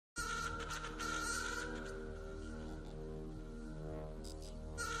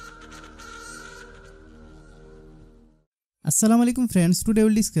Assalamualaikum friends, today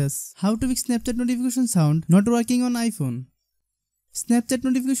we'll discuss how to fix Snapchat notification sound not working on iPhone. Snapchat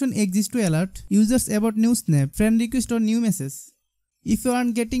notification exists to alert users about new snap, friend request or new message. If you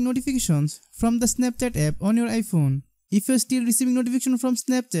aren't getting notifications from the Snapchat app on your iPhone, if you're still receiving notifications from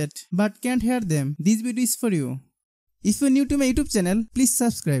Snapchat but can't hear them, this video is for you. If you're new to my YouTube channel, please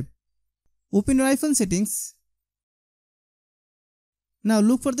subscribe. Open your iPhone settings. Now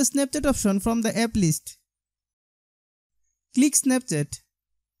look for the Snapchat option from the app list. Click Snapchat.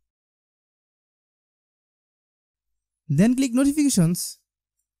 Then click Notifications.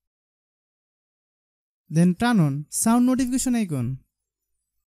 Then turn on Sound Notification icon.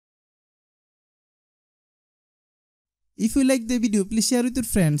 If you like the video, please share with your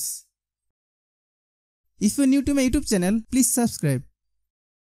friends. If you are new to my YouTube channel, please subscribe.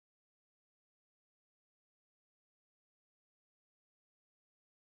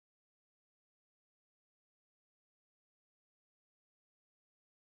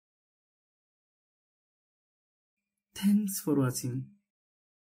 Thanks for watching.